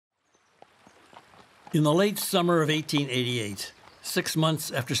In the late summer of 1888, 6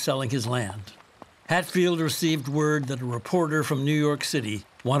 months after selling his land, Hatfield received word that a reporter from New York City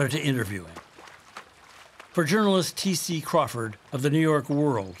wanted to interview him. For journalist T.C. Crawford of the New York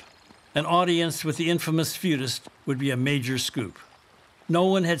World, an audience with the infamous feudist would be a major scoop. No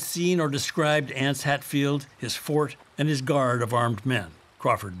one had seen or described Anse Hatfield, his fort, and his guard of armed men,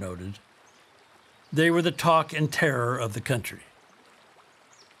 Crawford noted. They were the talk and terror of the country.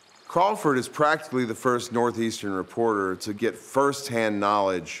 Crawford is practically the first Northeastern reporter to get firsthand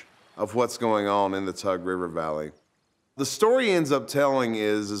knowledge of what's going on in the Tug River Valley. The story he ends up telling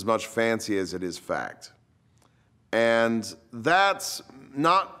is as much fancy as it is fact. And that's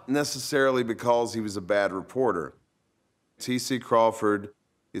not necessarily because he was a bad reporter. T.C. Crawford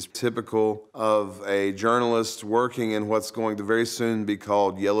is typical of a journalist working in what's going to very soon be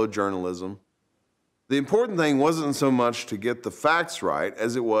called yellow journalism. The important thing wasn't so much to get the facts right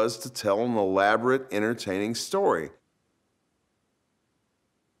as it was to tell an elaborate, entertaining story.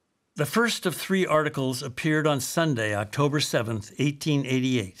 The first of 3 articles appeared on Sunday, October 7th,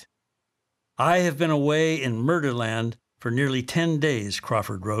 1888. I have been away in Murderland for nearly 10 days,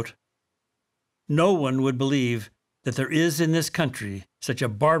 Crawford wrote. No one would believe that there is in this country such a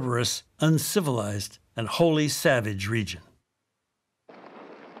barbarous, uncivilized, and wholly savage region.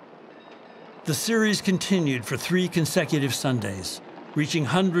 The series continued for 3 consecutive Sundays, reaching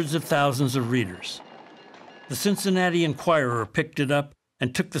hundreds of thousands of readers. The Cincinnati Enquirer picked it up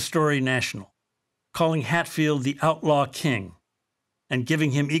and took the story national, calling Hatfield the outlaw king and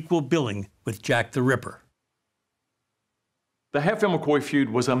giving him equal billing with Jack the Ripper. The Hatfield-McCoy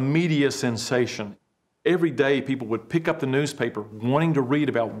feud was a media sensation. Every day people would pick up the newspaper wanting to read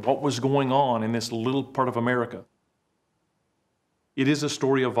about what was going on in this little part of America. It is a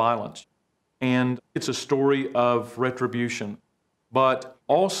story of violence, and it's a story of retribution, but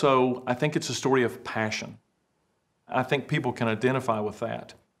also I think it's a story of passion. I think people can identify with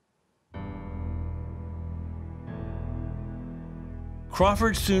that.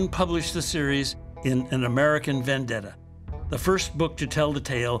 Crawford soon published the series in An American Vendetta, the first book to tell the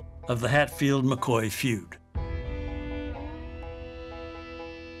tale of the Hatfield-McCoy feud.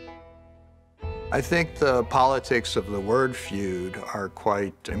 I think the politics of the word feud are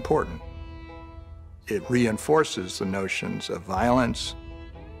quite important. It reinforces the notions of violence,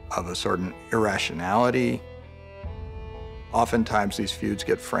 of a certain irrationality. Oftentimes these feuds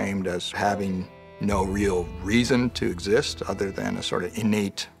get framed as having no real reason to exist other than a sort of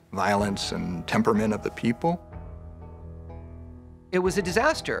innate violence and temperament of the people. It was a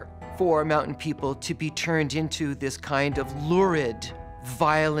disaster for mountain people to be turned into this kind of lurid,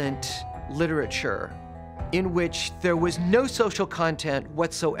 violent literature in which there was no social content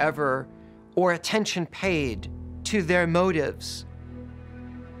whatsoever or attention paid to their motives.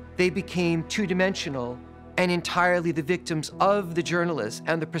 They became two-dimensional and entirely the victims of the journalists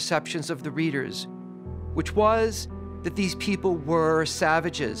and the perceptions of the readers, which was that these people were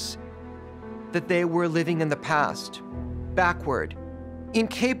savages, that they were living in the past, backward,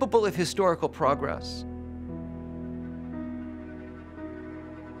 incapable of historical progress.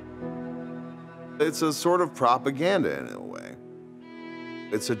 It's a sort of propaganda in a way.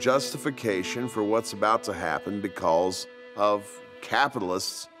 It's a justification for what's about to happen because of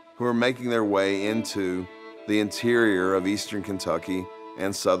capitalists who are making their way into the interior of eastern Kentucky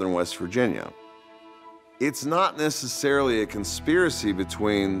and southern West Virginia. It's not necessarily a conspiracy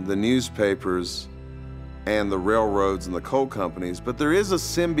between the newspapers and the railroads and the coal companies, but there is a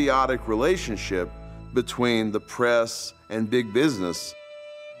symbiotic relationship between the press and big business.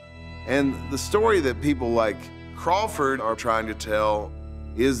 And the story that people like Crawford are trying to tell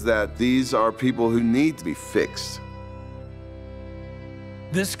is that these are people who need to be fixed.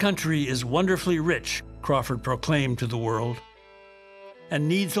 This country is wonderfully rich, Crawford proclaimed to the world, and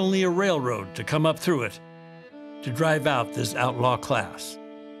needs only a railroad to come up through it to drive out this outlaw class.